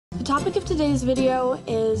topic of today's video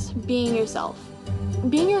is being yourself.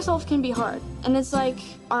 Being yourself can be hard, and it's like,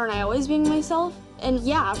 aren't I always being myself? And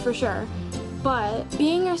yeah, for sure. But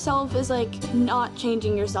being yourself is like not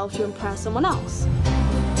changing yourself to impress someone else.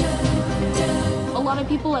 A lot of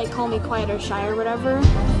people like call me quiet or shy or whatever,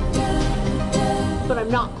 but I'm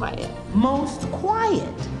not quiet. Most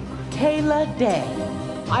quiet, Kayla Day.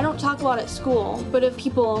 I don't talk a lot at school, but if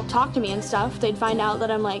people talk to me and stuff, they'd find out that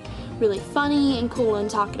I'm like really funny and cool and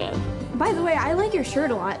talkative. By the way, I like your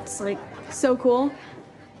shirt a lot. It's like so cool.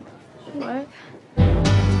 What?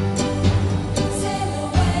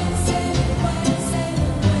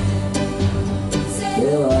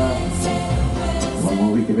 Kayla, one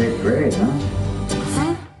more week of 8th grade, huh?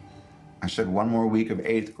 Huh? I said one more week of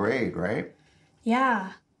 8th grade, right?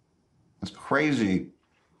 Yeah. That's crazy.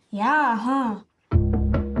 Yeah, huh?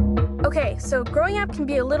 Okay, so growing up can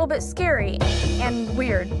be a little bit scary and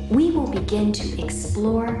weird. We will begin to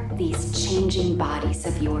explore these changing bodies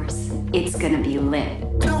of yours. It's gonna be lit.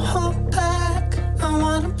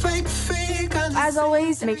 As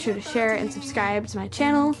always, make sure to share and subscribe to my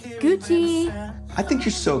channel. Gucci! I think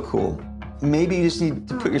you're so cool. Maybe you just need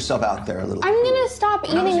to put yourself out there a little. I'm gonna stop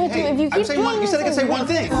eating with you if you keep doing You this. said I could say one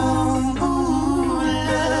thing.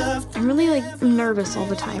 I'm really like nervous all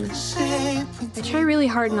the time. I try really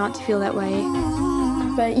hard not to feel that way.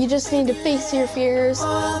 But you just need to face your fears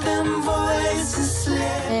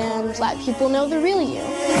and let people know the real you.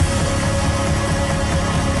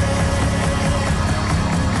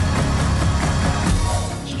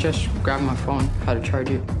 Just grab my phone. How to charge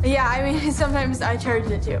it? Yeah, I mean, sometimes I charge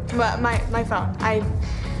it too. But my phone,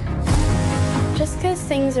 Just because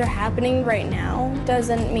things are happening right now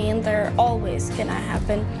doesn't mean they're always gonna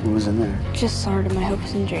happen. What was in there? Just sort of my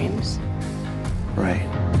hopes and dreams. Right.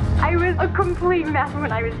 I was a complete mess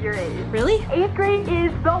when I was your age. Really? 8th grade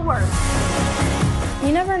is the worst.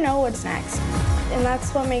 You never know what's next. And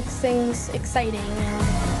that's what makes things exciting and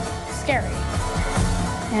scary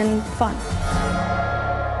and fun.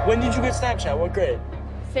 When did you get Snapchat? What grade?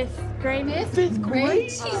 5th grade. Fifth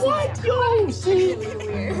grade? What? Yo, see?